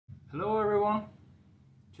Hello everyone,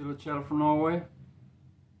 Chile from Norway.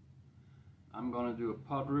 I'm gonna do a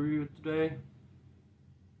pod review today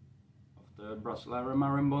of the Brasileira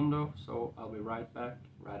Marimbondo, so I'll be right back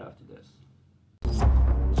right after this.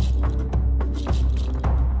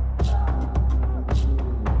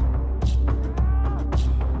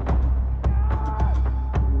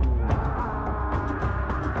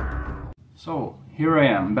 So here I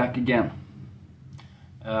am back again.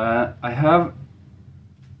 I have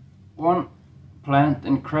one plant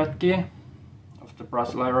in Kretki of the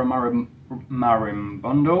Brasileira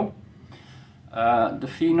Marimbondo. The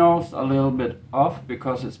pheno's a little bit off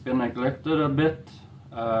because it's been neglected a bit.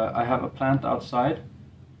 I have a plant outside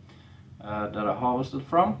that I harvested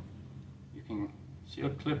from. You can see a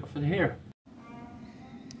clip of it here.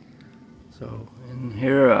 So in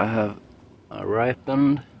here I have a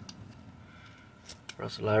ripened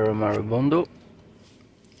Brasileira Marimbondo,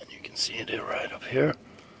 and you can see it right up here.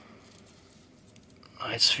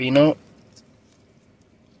 Nice pheno.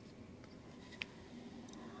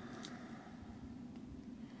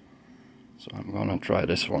 So I'm gonna try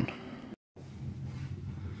this one.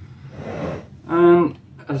 And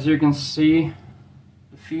as you can see,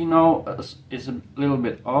 the pheno is a little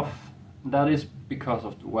bit off. That is because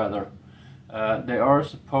of the weather. They are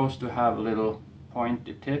supposed to have a little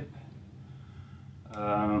pointy tip.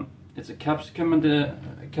 It's a capsicum edition.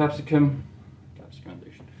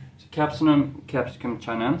 It's a capsicum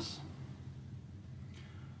chinense.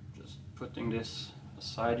 Just putting this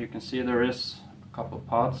aside, you can see there is a couple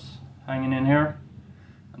pods hanging in here,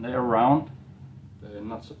 and they are round. They're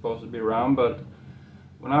not supposed to be round, but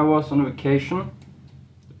when I was on vacation,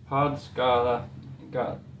 the pods got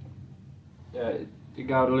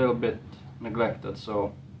a little bit neglected,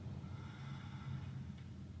 so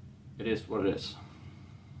it is what it is.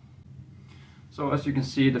 So as you can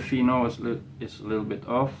see, the pheno is a little bit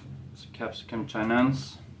off. It's a capsicum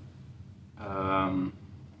chinense.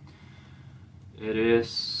 It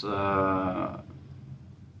is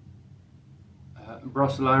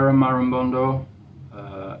Brasileira Marimbondo.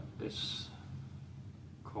 Is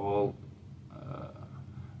called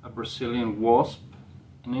a Brazilian wasp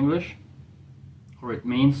in English, or it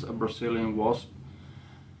means a Brazilian wasp.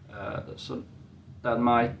 So that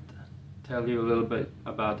might tell you a little bit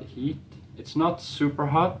about the heat. It's not super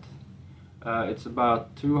hot. It's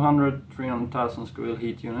about 200-300,000 square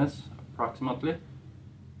heat units approximately.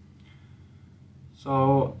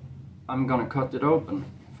 So I'm gonna cut it open.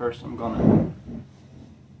 First I'm gonna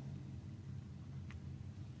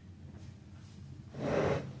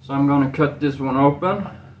cut this one open,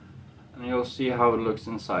 and you'll see how it looks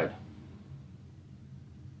inside.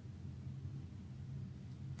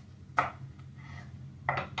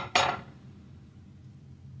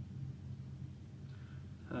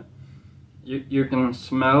 You can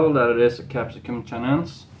smell that it is a capsicum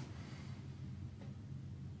chinense.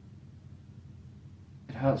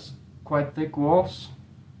 It has quite thick walls,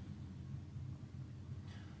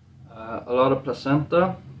 a lot of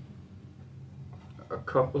placenta, a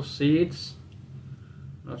couple seeds,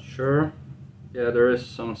 not sure. Yeah, there is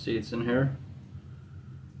some seeds in here,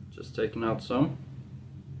 just taking out some.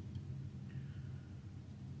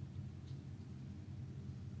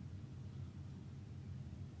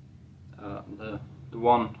 The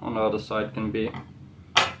one on the other side can be.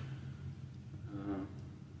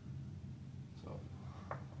 So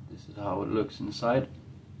this is how it looks inside.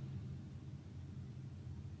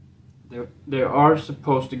 They are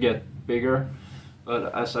supposed to get bigger,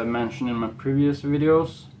 but as I mentioned in my previous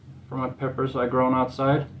videos, from my peppers I grown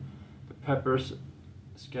outside, the peppers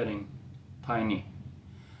is getting tiny.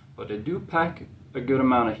 But they do pack a good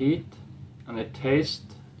amount of heat, and the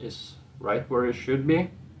taste is right where it should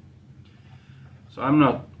be. So I'm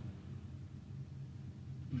not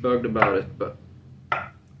bugged about it, but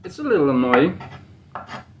it's a little annoying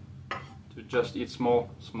to just eat small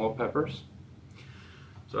peppers.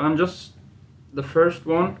 So I'm just, the first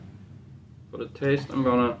one, for the taste, I'm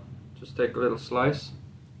gonna just take a little slice.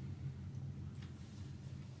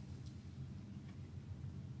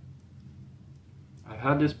 I've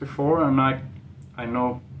had this before, and I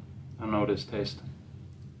know this taste.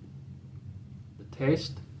 The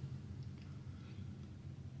taste,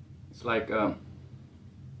 it's like a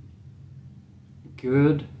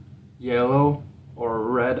good yellow or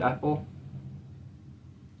red apple.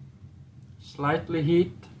 Slightly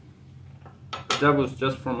heat. That was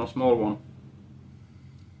just from a small one.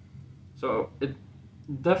 So it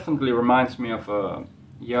definitely reminds me of a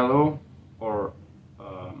yellow or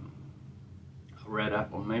a red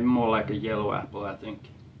apple. Maybe more like a yellow apple, I think.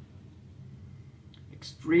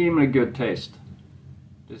 Extremely good taste.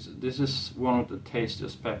 This is one of the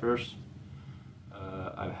tastiest peppers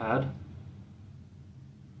I've had.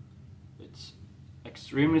 It's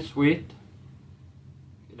extremely sweet.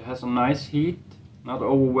 It has a nice heat, not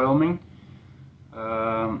overwhelming.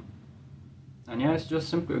 And yeah, it's just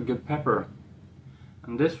simply a good pepper.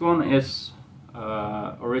 And this one is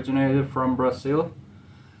originated from Brazil,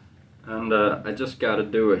 and I just gotta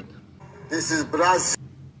do it. This is Brazil.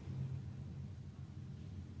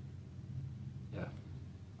 Yeah,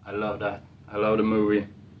 I love that. I love the movie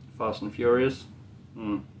Fast and Furious.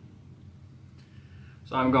 So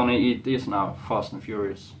I'm gonna eat this now, Fast and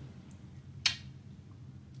Furious.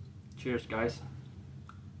 Cheers, guys.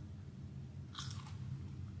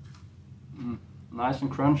 Nice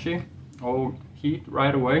and crunchy. All heat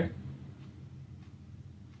right away.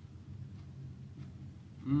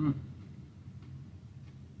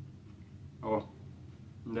 Oh,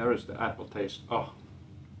 there is the apple taste. Oh.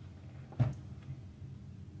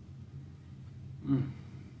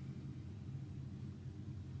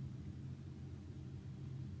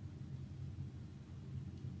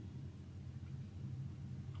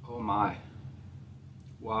 Oh my.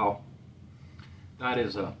 Wow. That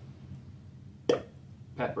is a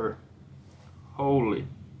pepper. Holy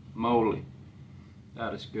moly.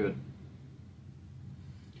 That is good.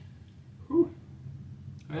 Whew.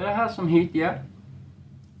 It has some heat, yeah.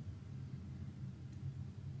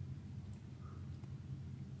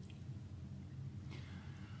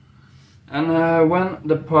 And when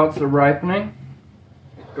the pods are ripening,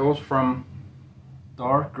 it goes from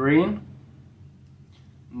dark green,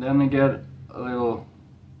 and then they get a little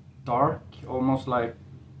dark, almost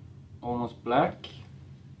black,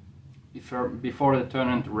 before they turn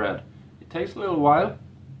into red. It takes a little while,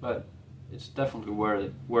 but it's definitely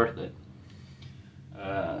worth it.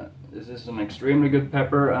 This is an extremely good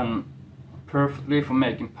pepper and perfectly for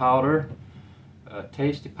making powder,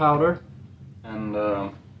 tasty powder, and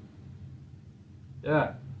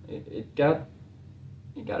yeah, it got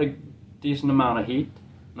a decent amount of heat,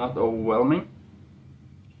 not overwhelming,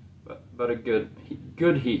 but a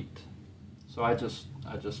good heat. So I just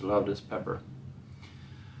love this pepper.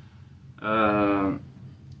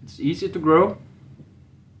 It's easy to grow.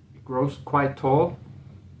 It grows quite tall.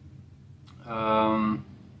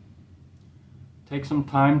 Takes some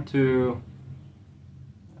time to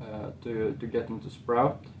get them to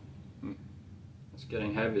sprout. It's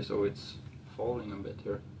getting heavy, so it's falling a bit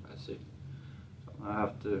here. I see. So I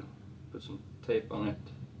have to put some tape on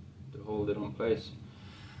it to hold it on place.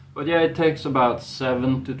 But yeah, it takes about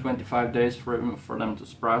 7 to 25 days for them to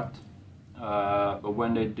sprout. But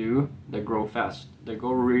when they do, they grow fast. They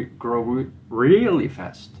grow really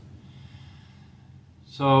fast.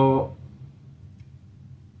 So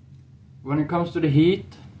when it comes to the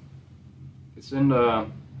heat, it's in the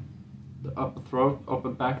upper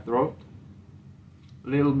back throat, a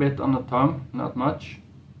little bit on the tongue, not much,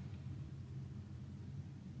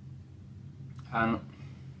 and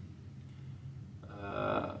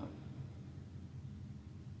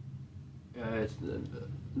it's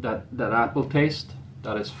that apple taste,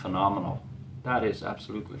 that is phenomenal. That is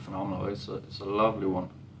absolutely phenomenal. It's a lovely one.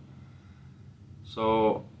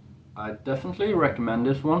 So I definitely recommend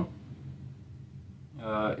this one.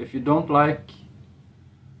 If you don't like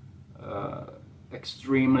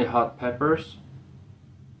extremely hot peppers,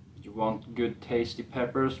 you want good tasty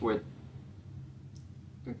peppers with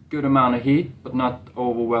a good amount of heat but not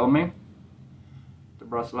overwhelming, the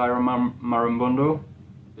Brasileira Marimbondo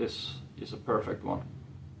is a perfect one.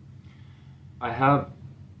 I have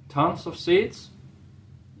tons of seeds.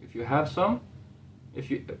 If you have some,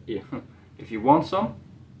 if you want some,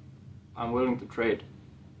 I'm willing to trade.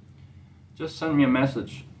 Just send me a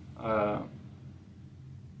message.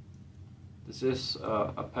 This is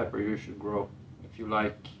a pepper you should grow if you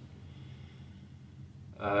like.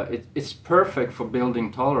 It's perfect for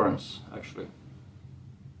building tolerance, actually.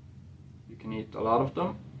 You can eat a lot of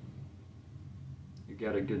them. You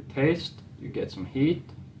get a good taste. You get some heat.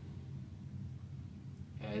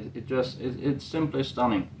 It's simply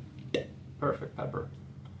stunning. Perfect pepper.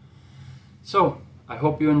 So I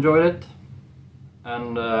hope you enjoyed it,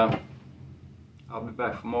 and I'll be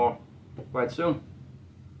back for more quite soon.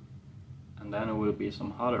 And then it will be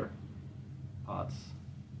some hotter pods.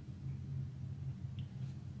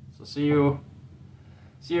 So see you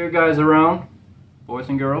guys around, boys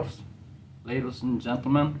and girls, ladies and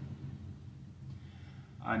gentlemen.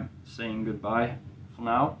 I'm saying goodbye for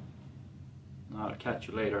now, and I'll catch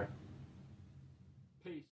you later.